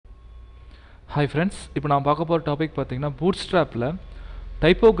Hi friends, இப்போ நான் பார்க்க போகிற டாபிக் பார்த்தீங்கன்னா பூட்ஸ்ட்ராப்பில்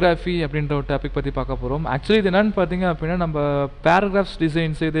டைப்போகிராஃபி அப்படின்ற ஒரு டாபிக் பற்றி பார்க்க போகிறோம். ஆக்சுவலி இது என்னென்னு பார்த்தீங்க அப்படின்னா நம்ம பேராகிராஃப்ஸ்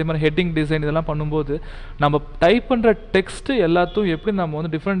டிசைன்ஸ் இதே மாதிரி ஹெட்டிங் டிசைன் இதெல்லாம் பண்ணும்போது நம்ம டைப் பண்ணுற டெக்ஸ்ட்டு எல்லாத்தையும் எப்படி நம்ம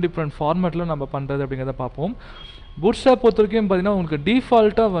வந்து டிஃப்ரெண்ட் ஃபார்மேட்டில் நம்ம பண்ணுறது அப்படிங்கிறத பார்ப்போம். பூட்ஸ்ட்ராப் பொறுத்த வரைக்கும் பார்த்தீங்கன்னா உங்களுக்கு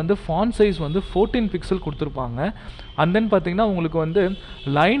டிஃபால்ட்டாக வந்து ஃபாண்ட் சைஸ் வந்து 14 பிக்சல் கொடுத்துருப்பாங்க. அண்ட் தென் பார்த்தீங்கன்னா உங்களுக்கு வந்து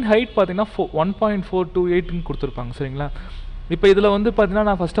லைன் ஹைட் பார்த்தீங்கன்னா 1.428 கொடுத்துருப்பாங்க. சரிங்களா? இப்போ இதில் வந்து பார்த்தீங்கன்னா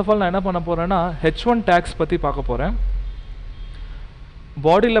நான் ஃபர்ஸ்ட் ஆஃப் ஆல் நான் என்ன பண்ண போகிறேன்னா H1 டேக்ஸ் பற்றி பார்க்க போகிறேன்.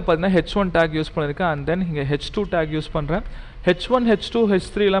 பாடியில் பார்த்தீங்கன்னா H1 டேக் யூஸ் பண்ணியிருக்கேன். அண்ட் தென் இங்கே H2 டேக் யூஸ் பண்ணுறேன். H1, H2,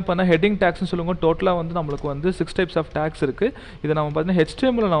 H3 எல்லாம் பண்ணால் ஹெட்டிங் டேக்ஸ்னு சொல்லுங்க. டோட்டலாக வந்து நம்மளுக்கு வந்து 6 டைப்ஸ் ஆஃப் டேக்ஸ் இருக்குது. இதை நம்ம பார்த்தீங்கன்னா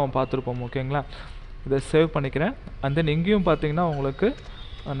HTML நம்ம பார்த்துருப்போம். ஓகேங்களா? இதை சேவ் பண்ணிக்கிறேன். அண்ட் தென் இங்கேயும் பார்த்தீங்கன்னா உங்களுக்கு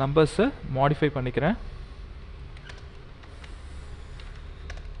நம்பர்ஸை மாடிஃபை பண்ணிக்கிறேன்.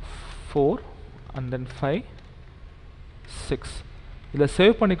 4 அண்ட் தென் 5 6 இதில்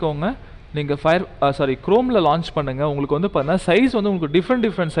சேவ் பண்ணிக்கோங்க. நீங்கள் க்ரோமில் லான்ச் பண்ணுங்கள். உங்களுக்கு வந்து பார்த்தீங்கன்னா சைஸ் வந்து உங்களுக்கு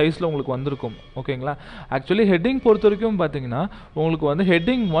டிஃப்ரெண்ட் சைஸில் உங்களுக்கு வந்திருக்கும். ஓகேங்களா? ஆக்சுவலி ஹெட்டிங் பொறுத்த வரைக்கும் பார்த்தீங்கன்னா உங்களுக்கு வந்து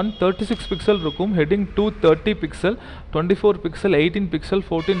ஹெட்டிங் 1 36 பிக்சல் இருக்கும், heading 2 30 pixel, 24 pixel, 18 pixel,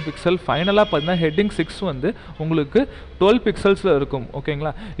 14 pixel, ஃபைனலாக பார்த்தீங்கன்னா ஹெட்டிங் 6 வந்து உங்களுக்கு 12 பிக்சல்ஸில் இருக்கும்.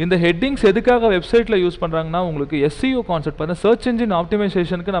 ஓகேங்களா? இந்த ஹெட்டிங்ஸ் எதுக்காக வெப்சைட்டில் யூஸ் பண்ணுறாங்கன்னா உங்களுக்கு SEO கான்செப்ட் பார்த்தீங்கன்னா சர்ச் இன்ஜின்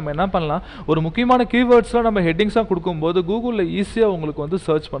ஆப்டிமைசேஷனுக்கு நம்ம என்ன பண்ணலாம், ஒரு முக்கியமான கீவேர்ட்ஸ்லாம் நம்ம ஹெட்டிங்ஸாக கொடுக்கும்போது கூகுளில் ஈஸியாக உங்களுக்கு வந்து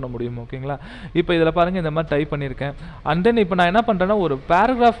சர்ச் பண்ண முடியும். ஓகேங்களா? இப்போ இதில் பாருங்கள் இந்த மாதிரி டைப் பண்ணியிருக்கேன். அண்ட் தென் இப்போ நான் என்ன பண்ணுறேன்னா ஒரு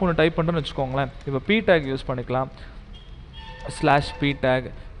பேராகிராஃப் ஒன்று டைப் பண்ணுறேன்னு வச்சுக்கோங்களேன். இப்போ P டேக் யூஸ் பண்ணிக்கலாம், /P டேக்.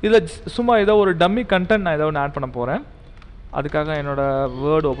 இதில் சும்மா ஏதோ ஒரு டம்மி கண்டென்ட் நான் ஏதோ ஒன்று ஆட் பண்ண போகிறேன். அதுக்காக என்னோடய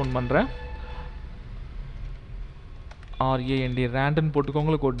வேர்டு ஓப்பன் பண்ணுறேன். RAND ரேண்டன் போட்டுக்கோங்க.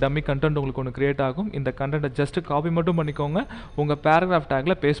 உங்களுக்கு ஒரு டம்மி கண்டென்ட் உங்களுக்கு ஒன்று கிரியேட் ஆகும். இந்த கண்டென்ட்டை ஜஸ்ட்டு காப்பி மட்டும் பண்ணிக்கோங்க, உங்கள் பேராகிராஃப்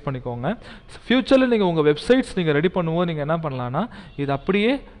டேக்கில் பேஸ்ட் பண்ணிக்கோங்க. ஃப்யூச்சரில் நீங்கள் உங்கள் வெப்சைட்ஸ் நீங்கள் ரெடி பண்ணும்போது நீங்கள் என்ன பண்ணலான்னா இது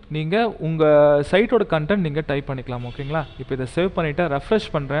அப்படியே நீங்கள் உங்கள் சைட்டோட கண்டென்ட் நீங்கள் டைப் பண்ணிக்கலாம். ஓகேங்களா? இப்போ இதை சேவ் பண்ணிவிட்டு ரெஃப்ரெஷ்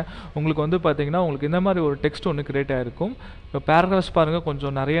பண்ணுறேன். உங்களுக்கு வந்து பார்த்தீங்கன்னா உங்களுக்கு இந்த மாதிரி ஒரு டெக்ஸ்ட் ஒன்று கிரியேட் ஆகிருக்கும். இப்போ பேராகிராஃப்ஸ் பாருங்கள்,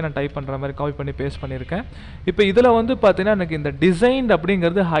 கொஞ்சம் நிறைய நான் டைப் பண்ணுற மாதிரி காப்பி பண்ணி பேஸ்ட் பண்ணியிருக்கேன். இப்போ இதில் வந்து பார்த்தீங்கன்னா எனக்கு இந்த டிசைன்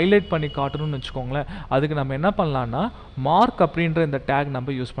அப்படிங்கிறது ஹைலைட் பண்ணி காட்டணும்னு வச்சுக்கோங்களேன். அதுக்கு நம்ம என்ன பண்ணலான்னா மார்க் அப்படின்ற இந்த டேக்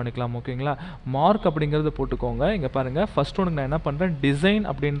நம்ம யூஸ் பண்ணிக்கலாம். ஓகேங்களா? மார்க் அப்படிங்கிறது போட்டுக்கோங்க. இங்கே பாருங்கள், ஃபர்ஸ்ட் ஒன்று நான் என்ன பண்ணுறேன், டிசைன்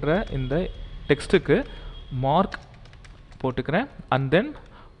அப்படின்ற இந்த டெக்ஸ்ட்டுக்கு மார்க் போட்டுக்கிறேன். அண்ட் தென்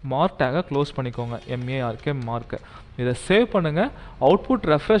மார்க் டேகை க்ளோஸ் பண்ணிக்கோங்க, MARK மார்க்கு. இதை சேவ் பண்ணுங்கள். அவுட்புட்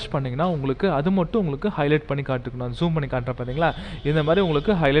ரெஃப்ரெஷ் பண்ணிங்கன்னா உங்களுக்கு அது மட்டும் உங்களுக்கு ஹைலைட் பண்ணி காட்டிருக்கும். நான் ஜூம் பண்ணி காட்டுறேன் பார்த்தீங்களா? இந்த மாதிரி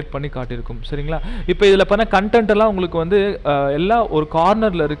உங்களுக்கு ஹைலைட் பண்ணி காட்டியிருக்கும். சரிங்களா? இப்போ இதில் பண்ண கண்டென்ட் எல்லாம் உங்களுக்கு வந்து எல்லாம் ஒரு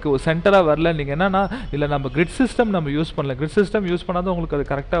கார்னரில் இருக்குது, ஒரு சென்டராக வரல. நீங்கள் என்னென்னா இல்லை நம்ம கிரிட் சிஸ்டம் நம்ம யூஸ் பண்ணல. கிரிட் சிஸ்டம் யூஸ் பண்ணாதான் உங்களுக்கு அது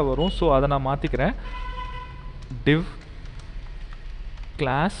கரெக்டாக வரும். ஸோ அதை நான் மாற்றிக்கிறேன். div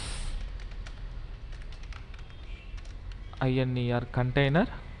class INER container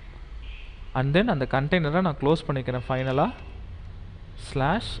and then அந்த கண்டெய்னரை நான் க்ளோஸ் பண்ணிக்கிறேன் ஃபைனலாக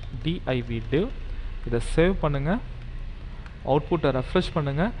 /div. இதை சேவ் பண்ணுங்கள். அவுட்புட்டை ரெஃப்ரெஷ்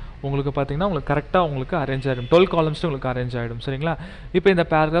பண்ணுங்கள். உங்களுக்கு பார்த்தீங்கன்னா உங்களுக்கு கரெக்டாக உங்களுக்கு அரேஞ்ச் ஆகிடும். 12 காலம்ஸ்ட்டு உங்களுக்கு அரேஞ்ச் ஆகிடும். சரிங்களா? இப்போ இந்த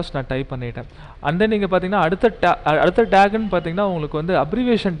பேராகிராஃப்ஸ் நான் டைப் பண்ணிட்டேன். அண்ட் தென் நீங்கள் பார்த்தீங்கன்னா அடுத்த டேக்குன்னு பார்த்தீங்கன்னா உங்களுக்கு வந்து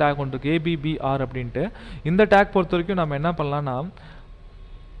அப்ரிவேஷன் டேக் ஒன்று இருக்குது, ABBR அப்படின்ட்டு. இந்த டேக் பொறுத்த வரைக்கும் நம்ம என்ன பண்ணலான்னா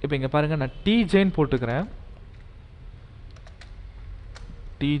இப்போ இங்கே பாருங்கள், நான் TJன்னு போட்டுக்கிறேன்.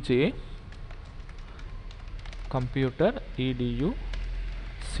 TJ computer EDU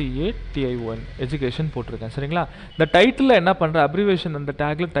CATION education போட்டிருக்கேன். சரிங்களா? இந்த டைட்டில் என்ன பண்ணுறேன், அப்ரிவேஷன் அந்த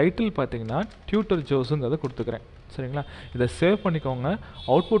டேக்கில் டைட்டில் பார்த்தீங்கன்னா டியூட்டர் ஜோஸுங்கிறத கொடுத்துக்கிறேன். சரிங்களா? இதை சேவ் பண்ணிக்கோங்க.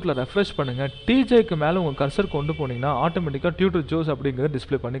 அவுட்புட்டில் ரெஃப்ரெஷ் பண்ணுங்கள். TJக்கு மேலே உங்கள் கர்சர் கொண்டு போனீங்கன்னா ஆட்டோமேட்டிக்காக டியூட்டர் ஜோஸ் அப்படிங்கிறத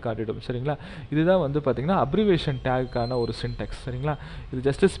டிஸ்பிளே பண்ணி காட்டிடும். சரிங்களா? இதுதான் வந்து பார்த்தீங்கன்னா அப்ரிவேஷன் டேக்குக்கான ஒரு சின்டெக்ஸ். சரிங்களா? இது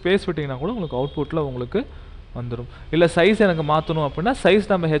ஜஸ்ட்டு ஸ்பேஸ் விட்டிங்கன்னா கூட உங்களுக்கு அவுட்புட்டில் உங்களுக்கு வந்துடும். இல்லை சைஸ் எனக்கு மாற்றணும் அப்படின்னா சைஸ்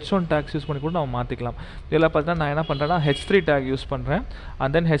நம்ம H1 டேக்ஸ் யூஸ் பண்ணி கூட நம்ம மாற்றிக்கலாம். இதில் பார்த்தீங்கன்னா நான் என்ன பண்ணுறேன்னா H3 டேக் யூஸ் பண்ணுறேன்.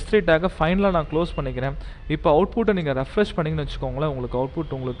 அண்ட் தென் H3 டேக்கை ஃபைனலாக நான் க்ளோஸ் பண்ணிக்கிறேன். இப்போ அவுட்புட்டை நீங்கள் ரெஃப்ரெஷ் பண்ணிங்கன்னு வச்சுக்கோங்களேன், உங்களுக்கு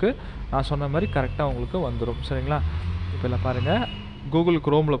அவுட்புட் உங்களுக்கு நான் சொன்ன மாதிரி கரெக்டாக உங்களுக்கு வந்துடும். சரிங்களா? இப்போ இல்லை பாருங்கள், கூகுள்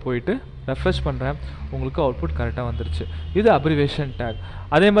க்ரோமில் போயிட்டு ரெஃப்ரெஷ் பண்ணுறேன், உங்களுக்கு அவுட்புட் கரெக்டாக வந்துருச்சு. இது அப்ரிவேஷன் டேக்.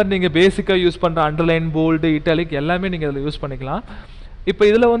 அதே மாதிரி நீங்கள் பேசிக்காக யூஸ் பண்ணுற அண்டர்லைன், போல்டு, இட்டாலிக் எல்லாமே நீங்கள் இதில் யூஸ் பண்ணிக்கலாம். இப்போ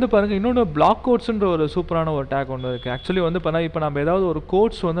இதில் வந்து பாருங்கள், இன்னொன்று பிளாக் கோட்ஸுன்ற ஒரு சூப்பரான ஒரு டேக் ஒன்று இருக்குது. ஆக்சுவலி வந்து பார்த்தா இப்போ நம்ம ஏதாவது ஒரு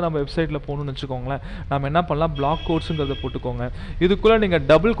கோட்ஸ் வந்து நம்ம வெப்சைட்டில் போகணும்னு வச்சுக்கோங்களேன், நம்ம என்ன பண்ணலாம், பிளாக் கோட்ஸுங்கிறத போட்டுக்கோங்க. இதுக்குள்ளே நீங்கள்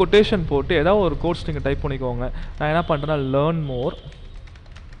டபுள் கொட்டேஷன் போட்டு ஏதாவது ஒரு கோட்ஸ் நீங்கள் டைப் பண்ணிக்கோங்க. நான் என்ன பண்ணுறேன்னா லேர்ன் மோர்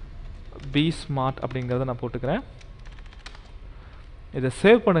பி ஸ்மார்ட் அப்படிங்கிறத நான் போட்டுக்கிறேன். இதை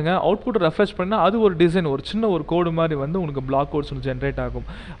சேவ் பண்ணுங்கள். அவுட்புட் ரெஃப்ரெஷ் பண்ணால் அது ஒரு டிசைன், ஒரு சின்ன ஒரு கோடு மாதிரி வந்து உங்களுக்கு பிளாக் கோட்ஸ் ஜென்ரேட் ஆகும்.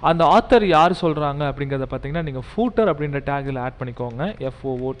 அந்த ஆத்தர் யார் சொல்கிறாங்க அப்படிங்கிறத பார்த்தீங்கன்னா நீங்கள் ஃபூட்டர் அப்படின்ற டேக்கில் ஆட் பண்ணிக்கோங்க.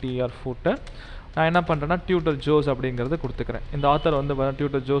 FOOTR footer. நான் என்ன பண்ணுறேன்னா டியூட்டர் ஜோஸ் அப்படிங்கிறத கொடுத்துக்கிறேன். இந்த ஆத்தர் வந்து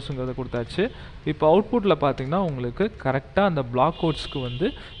டியூட்டர் ஜோஸுங்கிறத கொடுத்தாச்சு. இப்போ அவுட்புட்டில் பார்த்தீங்கன்னா உங்களுக்கு கரெக்டாக அந்த பிளாக் கோட்ஸ்க்கு வந்து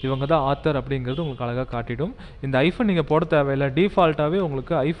இவங்க தான் ஆத்தர் அப்படிங்கிறது உங்களுக்கு அழகாக காட்டிடும். இந்த ஐஃபன் நீங்கள் போட தேவையில்லை, டிஃபால்ட்டாகவே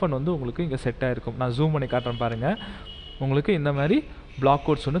உங்களுக்கு ஐஃபன் வந்து உங்களுக்கு இங்கே செட் ஆகிருக்கும். நான் ஜூம் பண்ணி காட்டுறேன் பாருங்கள். உங்களுக்கு இந்த மாதிரி பிளாக்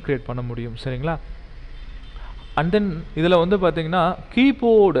கோட்ஸ் ஒன்று க்ரியேட் பண்ண முடியும். சரிங்களா? அண்ட் தென் இதில் வந்து பார்த்தீங்கன்னா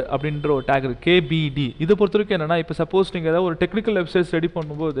கீபோர்டு அப்படின்ற ஒரு டேக் இருக்குது, கேபிடி. இதை பொறுத்த வரைக்கும் என்னென்னா, இப்போ சப்போஸ் நீங்கள் ஏதாவது ஒரு டெக்னிக்கல் வெப்சைட்ஸ் ரெடி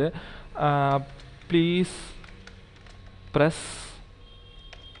பண்ணும்போது please press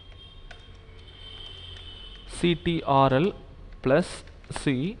CTRL+C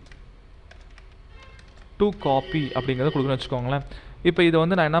to copy அப்படிங்கிறத கொடுக்குன்னு வச்சுக்கோங்களேன். இப்போ இதை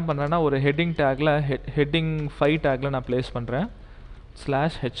வந்து நான் என்ன பண்ணுறேன்னா ஒரு ஹெட்டிங் டேக்கில் ஹெட்டிங் 5 டேக்கில் நான் ப்ளேஸ் பண்ணுறேன்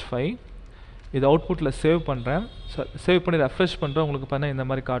 /H5. இது அவுட்புட்டில் சேவ் பண்ணுறேன். சேவ் பண்ணி ரெஃப்ரெஷ் பண்ணுறேன். உங்களுக்கு பார்த்தா இந்த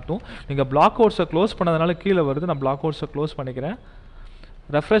மாதிரி காட்டும். நீங்கள் பிளாக் கோட்ஸை க்ளோஸ் பண்ணதுனால கீழே வருது. நான் பிளாக் கோட்ஸை க்ளோஸ் பண்ணிக்கிறேன்.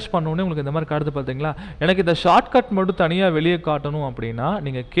 ரெஃப்ரெஷ் பண்ணோன்னே உங்களுக்கு இந்த மாதிரி காட்டுது பார்த்தீங்களா? எனக்கு இந்த ஷார்ட்கட் மட்டும் தனியாக வெளியே காட்டணும் அப்படின்னா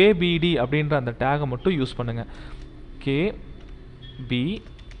நீங்கள் KBD அப்படின்ற அந்த டேகை மட்டும் யூஸ் பண்ணுங்கள். KBDன்னு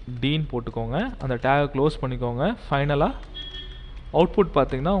போட்டுக்கோங்க. அந்த டேகை க்ளோஸ் பண்ணிக்கோங்க. ஃபைனலாக அவுட்புட்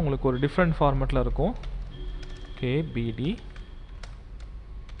பார்த்தீங்கன்னா உங்களுக்கு ஒரு டிஃப்ரெண்ட் ஃபார்மேட்டில் இருக்கும். KBD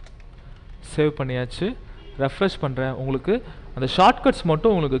சேவ் பண்ணியாச்சு. ரெஃப்ரெஷ் பண்ணுறேன். உங்களுக்கு அந்த ஷார்ட்கட்ஸ்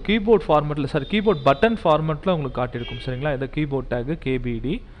மட்டும் உங்களுக்கு கீபோர்ட் ஃபார்மேட்டில் கீபோர்ட் பட்டன் ஃபார்மேட்டில் உங்களுக்கு காட்டியிருக்கும். சரிங்களா? இந்த கீபோர்ட் டேக் KBD.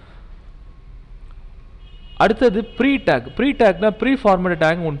 அடுத்தது ப்ரீ டேக்னா ப்ரீ ஃபார்மேட்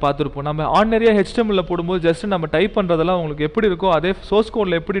டேக் ஒன்று பார்த்துருப்போம். நம்ம ஆர்டினரியாக HTML போடும்போது ஜஸ்ட் நம்ம டைப் பண்ணுறதெல்லாம் உங்களுக்கு எப்படி இருக்கோ அதே சோர்ஸ்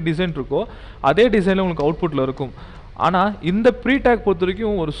கோடில் எப்படி டிசைன் இருக்கோ அதே டிசைனில் உங்களுக்கு அவுட்புட்டில் இருக்கும். ஆனால் இந்த ப்ரீ டேக் பொறுத்த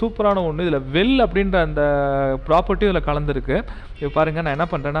வரைக்கும் ஒரு சூப்பரான ஒன்று. இதில் வெல் அப்படின்ற அந்த ப்ராப்பர்ட்டி இதில் கலந்துருக்கு. இப்போ பாருங்கள், நான் என்ன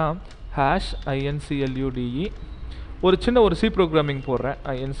பண்ணுறேன்னா #include ஒரு சின்ன ஒரு C ப்ரோக்ராமிங் போடுறேன்.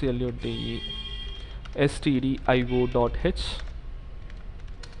 include stdio.h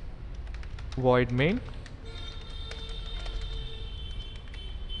void main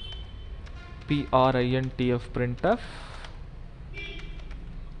printf printf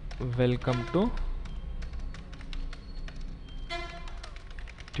welcome to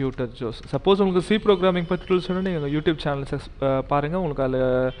Tutor Joes. Suppose உங்களுக்கு C ப்ரோக்ராமிங் பற்றி டூல்ஸ் வேணும், நீங்கள் யூடியூப் சேனல் பாருங்கள். உங்களுக்கு அதில்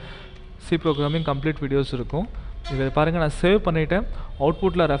C ப்ரோக்ராமிங் கம்ப்ளீட் வீடியோஸ் இருக்கும். இதை பாருங்கள், நான் சேவ் பண்ணிவிட்டேன்.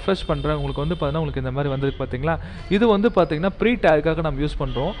 அவுட்புட்டில் ரெஃப்ரெஷ் பண்ணுறேன். உங்களுக்கு வந்து பார்த்தீங்கன்னா உங்களுக்கு இந்த மாதிரி வந்திருக்கு பார்த்தீங்களா? இது வந்து பார்த்தீங்கன்னா ப்ரீ டேக்காக நம்ம யூஸ்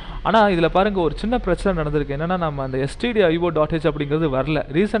பண்ணுறோம். ஆனால் இதில் பாருங்கள் ஒரு சின்ன பிரச்சனை நடந்திருக்கு. என்னென்னா நம்ம அந்த stdio.h அப்படிங்கிறது வரல.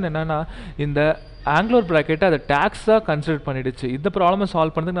 ரீசன் என்னென்னா இந்த ஆங்குலர் ப்ராக்கெட்டை அதை டேக்ஸாக கன்சிடர் பண்ணிடுச்சு. இந்த ப்ராப்ளமை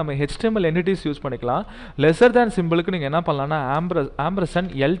சால்வ் பண்ணுறதுக்கு நம்ம HTML என்டிட்டிஸ் யூஸ் பண்ணிக்கலாம். லெஸர் தேன் சிம்பிளுக்கு நீங்கள் என்ன பண்ணலாம்னா ஆம்பரசன்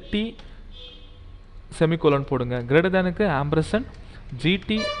LT செமிகோலன் போடுங்க. கிரேட்டர் தேனுக்கு ஆம்பரசன்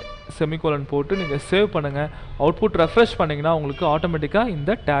GT செமிகோலன் போட்டு நீங்கள் சேவ் பண்ணுங்கள். அவுட்புட் ரெஃப்ரெஷ் பண்ணிங்கன்னா உங்களுக்கு ஆட்டோமேட்டிக்காக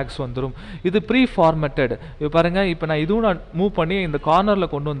இந்த டேக்ஸ் வந்துடும். இது ப்ரீ ஃபார்மேட்டட். இப்போ பாருங்கள், இப்போ நான் இதுவும் நான் மூவ் பண்ணி இந்த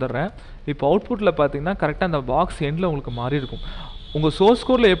கார்னரில் கொண்டு வந்துடுறேன். இப்போ அவுட்புட்டில் பார்த்தீங்கன்னா கரெக்டாக அந்த பாக்ஸ் எண்டில் உங்களுக்கு மாறி இருக்கும். உங்கள் சோர்ஸ்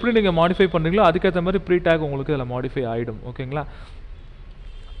கோடில் எப்படி நீங்கள் மாடிஃபை பண்ணுறீங்களோ அதுக்கேற்ற மாதிரி ப்ரீ டேக் உங்களுக்கு இதில் மாடிஃபை ஆகிடும். ஓகேங்களா?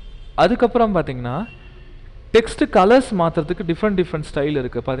 அதுக்கப்புறம் பார்த்தீங்கன்னா டெக்ஸ்ட் கலர்ஸ் மாற்றுறதுக்கு டிஃப்ரெண்ட் ஸ்டைல்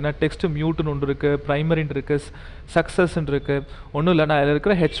இருக்குது. பார்த்தீங்கன்னா டெக்ஸ்ட் மியூட்னு ஒன்று இருக்குது, ப்ரைமரின்னு இருக்குது, சக்ஸஸ்ன்னு இருக்குது. ஒன்றும் இல்லை, நான் இதில்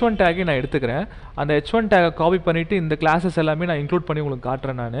இருக்கிற H1 டேக்கை நான் எடுத்துக்கிறேன். அந்த H1 டேக்கை காப்பி பண்ணிவிட்டு இந்த கிளாஸஸ் எல்லாமே நான் இன்க்ளூட் பண்ணி உங்களுக்கு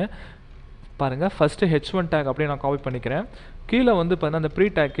காட்டுறேன். நான் பாருங்கள், ஃபஸ்ட்டு H1 டேக் அப்படியே நான் காப்பி பண்ணிக்கிறேன். கீழே வந்து பார்த்தீங்கன்னா அந்த ப்ரீ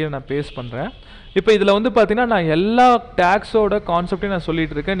டேக் கீழே நான் பேஸ்ட் பண்ணுறேன். இப்போ இதில் வந்து பார்த்தீங்கன்னா நான் எல்லா டேக்ஸோட கான்செப்டையும் நான்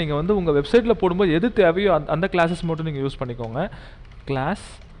சொல்லிகிட்டு இருக்கேன். நீங்கள் வந்து உங்கள் வெப்சைட்டில் போடும்போது எது தேவையோ அந்த கிளாஸஸ் மட்டும் நீங்கள் யூஸ் பண்ணிக்கோங்க. கிளாஸ்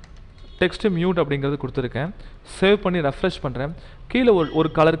டெக்ஸ்ட் மியூட் அப்படிங்கிறது கொடுத்துருக்கேன். சேவ் பண்ணி ரெஃப்ரெஷ் பண்ணுறேன். கீழே ஒரு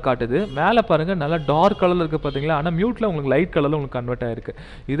கலர் காட்டுது. மேலே பாருங்கள் நல்லா டார்க் கலரில் இருக்குது பார்த்தீங்களா? ஆனால் மியூட்டில் உங்களுக்கு லைட் கலரில் உங்களுக்கு கன்வெர்ட் ஆகிருக்கு.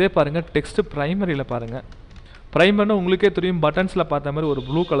 இதே பாருங்கள் டெக்ஸ்ட் ப்ரைமரியில் பாருங்கள். ப்ரைமர்னு உங்களுக்கே தெரியும், பட்டன்ஸில் பார்த்த மாதிரி ஒரு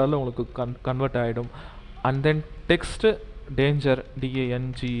ப்ளூ கலரில் உங்களுக்கு கன்வெர்ட் ஆகிடும். And then text danger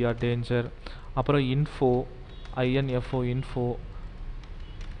DANGR danger, அப்புறம் இன்ஃபோ INFO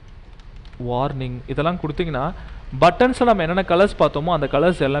வார்னிங் இதெல்லாம் கொடுத்தீங்கன்னா பட்டன்ஸில் நம்ம என்னென்ன கலர்ஸ் பார்த்தோமோ அந்த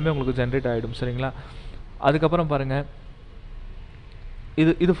கலர்ஸ் எல்லாமே உங்களுக்கு ஜென்ரேட் ஆகிடும். சரிங்களா? அதுக்கப்புறம் பாருங்கள்,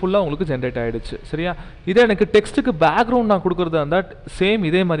 இது ஃபுல்லாக உங்களுக்கு ஜென்ரேட் ஆகிடுச்சு. சரியா? இதே எனக்கு டெக்ஸ்ட்டுக்கு பேக்ரவுண்ட் நான் கொடுக்குறதா இருந்தால் சேம்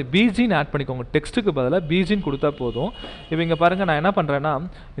இதே மாதிரி BGன்னு ஆட் பண்ணிக்கோங்க. டெக்ஸ்ட்டுக்கு பதிலாக BGன்னு கொடுத்தா போதும். இப்போ இங்கே பாருங்கள், நான் என்ன பண்ணுறேன்னா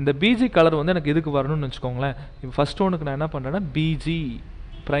இந்த BG கலர் வந்து எனக்கு இதுக்கு வரணும்னு வச்சுக்கோங்களேன். இப்போ ஃபஸ்ட் ஒன்றுக்கு நான் என்ன பண்ணுறேன்னா BG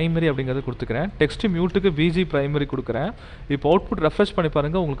ப்ரைமரி அப்படிங்கிறது கொடுத்துக்கிறேன். டெக்ஸ்ட் மியூட்டுக்கு BG ப்ரைமரி கொடுக்குறேன். இப்போ அவுட்புட் ரெஃப்ரெஷ் பண்ணி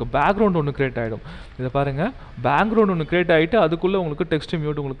பாருங்கள், உங்களுக்கு பேக்ரவுண்ட் ஒன்று க்ரியேட் ஆகிடும். இதை பாருங்கள், பேக்ரவுண்ட் ஒன்று க்ரியேட் ஆகிட்டு அதுக்குள்ளே உங்களுக்கு டெக்ஸ்ட்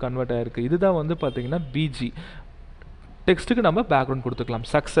மியூட் உங்களுக்கு கன்வெர்ட் ஆகிருக்கு. இதுதான் வந்து பார்த்தீங்கன்னா BG. டெக்ஸ்ட்டுக்கு நம்ம பேக்ரவுண்ட் கொடுத்துக்கலாம்.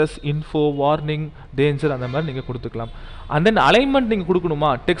 சக்ஸஸ், இன்ஃபோ, வார்னிங், டேஞ்சர் அந்த மாதிரி நீங்கள் கொடுத்துக்கலாம். அண்ட் தென் அலைன்மெண்ட் நீங்கள் கொடுக்கணுமா,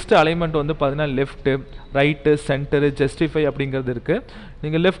 டெக்ஸ்ட் அலைன்மெண்ட் வந்து பார்த்தீங்கன்னா லெஃப்ட்டு, ரைட்டு, சென்டரு, ஜஸ்டிஃபை அப்படிங்கிறது இருக்குது.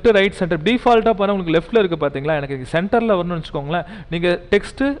 நீங்கள் லெஃப்ட்டு, ரைட், சென்டர் டிஃபால்ட்டாக பண்ண உங்களுக்கு லெஃப்ட்டில் இருக்குது பார்த்தீங்களா, எனக்கு சென்டரில் வரணும்னு வச்சுக்கோங்களேன். நீங்கள்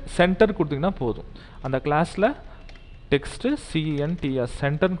டெக்ஸ்ட்டு சென்டர் கொடுத்தீங்கன்னா போதும். அந்த கிளாஸில் டெக்ஸ்ட்டு CNTS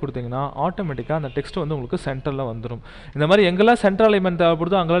சென்டர்னு கொடுத்தீங்கன்னா ஆட்டோமேட்டிக்காக அந்த டெக்ஸ்ட் வந்து உங்களுக்கு சென்டரில் வந்துடும். இந்த மாதிரி எங்கெல்லாம் சென்டர் அலைன்மெண்ட்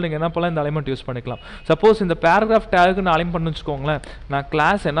தேவைப்படுதோ அங்கெல்லாம் நீங்கள் என்ன பண்ணலாம், இந்த அலைன்மெண்ட் யூஸ் பண்ணிக்கலாம். சப்போஸ் இந்த பேராகிராஃப் டேக்கு நான் அலைன் பண்ணணும்னு வச்சுக்கோங்களேன், நான்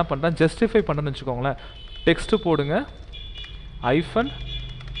கிளாஸ் என்ன பண்ணுறேன், ஜஸ்டிஃபை பண்ணுறேன்னு வச்சுக்கோங்களேன், டெக்ஸ்ட்டு போடுங்க, ஐஃபன்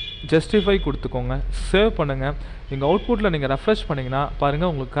ஜஸ்டிஃபை கொடுத்துக்கோங்க, சேவ் பண்ணுங்கள். நீங்கள் அவுட்புட்டில் நீங்கள் ரெஃப்ரெஷ் பண்ணிங்கன்னா பாருங்கள்,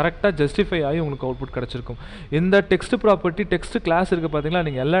 உங்களுக்கு கரெக்டாக ஜஸ்டிஃபை ஆகி உங்களுக்கு அவுட்புட் கிடச்சிருக்கும். இந்த டெக்ஸ்ட் ப்ராப்பர்ட்டி டெக்ஸ்ட் கிளாஸ் இருக்குது பார்த்தீங்களா,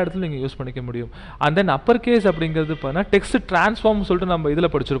 நீங்கள் எல்லா இடத்துலையும் நீங்கள் யூஸ் பண்ணிக்க முடியும். அண்ட் தென் அப்பர் கேஸ் அப்படிங்கிறது பார்த்தீங்கன்னா டெக்ஸ்ட் ட்ரான்ஸ்ஃபார்ம் சொல்லிட்டு நம்ம இதில்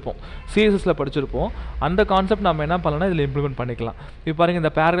படிச்சிருப்போம், CSSல படிச்சிருப்போம். அந்த கான்செப்ட் நம்ம என்ன பண்ணலாம்னா இதில் இம்ப்ளிமெண்ட் பண்ணிக்கலாம். இப்போ பாருங்கள்,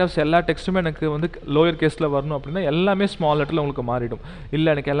 இந்த பேராகிராஃப்ஸ் எல்லா டெக்ஸ்ட்டுமே எனக்கு வந்து லோயர் கேஸில் வரணும் அப்படின்னா எல்லாமே ஸ்மால் லெட்டரில் உங்களுக்கு மாறிடும். இல்லை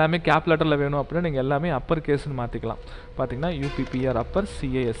எனக்கு எல்லாமே கேப் லெட்டரில் வேணும் அப்படின்னா நீங்கள் எல்லாமே அப்பர் கேஸ்ன்னு மாற்றிக்கலாம். பார்த்தீங்கன்னா UPPR அப்பர்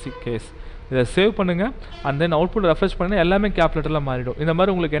CASE கேஸ். இதை சேவ் பண்ணுங்கள். அண்ட் தென் அவுட்புட் ரெஃப்ரெஷ் பண்ணுங்கள், எல்லாமே கேப் லெட்டரில் மாறிடும். இந்த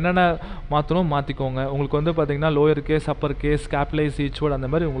மாதிரி உங்களுக்கு என்னென்ன மாற்றணும் மாற்றிக்கோங்க. உங்களுக்கு வந்து பார்த்தீங்கன்னா lower case, upper case, capitalise, each word அந்த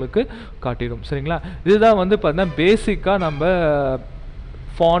மாதிரி உங்களுக்கு காட்டிடும். சரிங்களா, இதுதான் வந்து பார்த்தீங்கன்னா பேசிக்காக நம்ம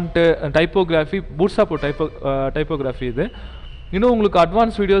ஃபாண்ட்டு, டைப்போகிராஃபி, பூட்ஸ்ட்ராப் டைப்போகிராஃபி. இது இன்னும் உங்களுக்கு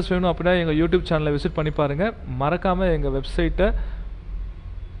அட்வான்ஸ் வீடியோஸ் வேணும் அப்படின்னா எங்கள் யூடியூப் சேனலை விசிட் பண்ணி பாருங்கள். மறக்காமல் எங்கள் வெப்சைட்டை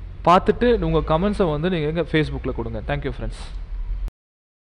பார்த்துட்டு உங்கள் கமெண்ட்ஸை வந்து நீங்கள் எங்கள் ஃபேஸ்புக்கில் கொடுங்க. Thank you friends.